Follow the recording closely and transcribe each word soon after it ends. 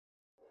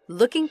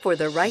Looking for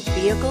the right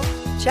vehicle?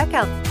 Check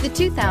out the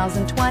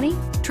 2020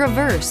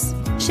 Traverse.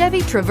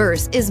 Chevy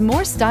Traverse is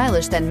more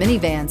stylish than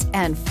minivans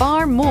and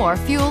far more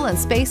fuel and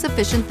space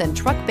efficient than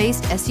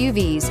truck-based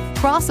SUVs.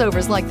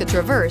 Crossovers like the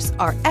Traverse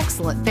are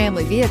excellent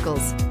family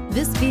vehicles.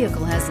 This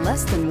vehicle has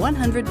less than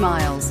 100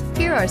 miles.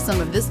 Here are some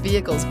of this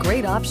vehicle's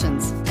great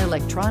options: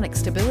 electronic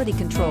stability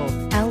control,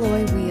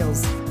 alloy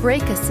wheels,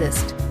 brake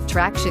assist,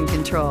 traction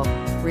control,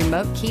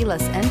 remote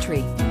keyless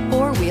entry,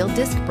 four-wheel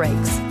disc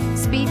brakes,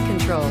 speed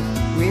control,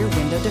 rear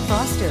window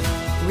defroster,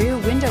 rear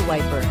window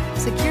wiper,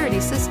 security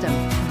system.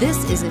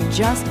 This isn't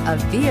just a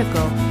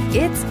vehicle,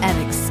 it's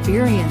an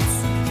experience.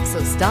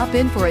 So stop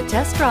in for a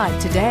test drive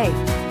today.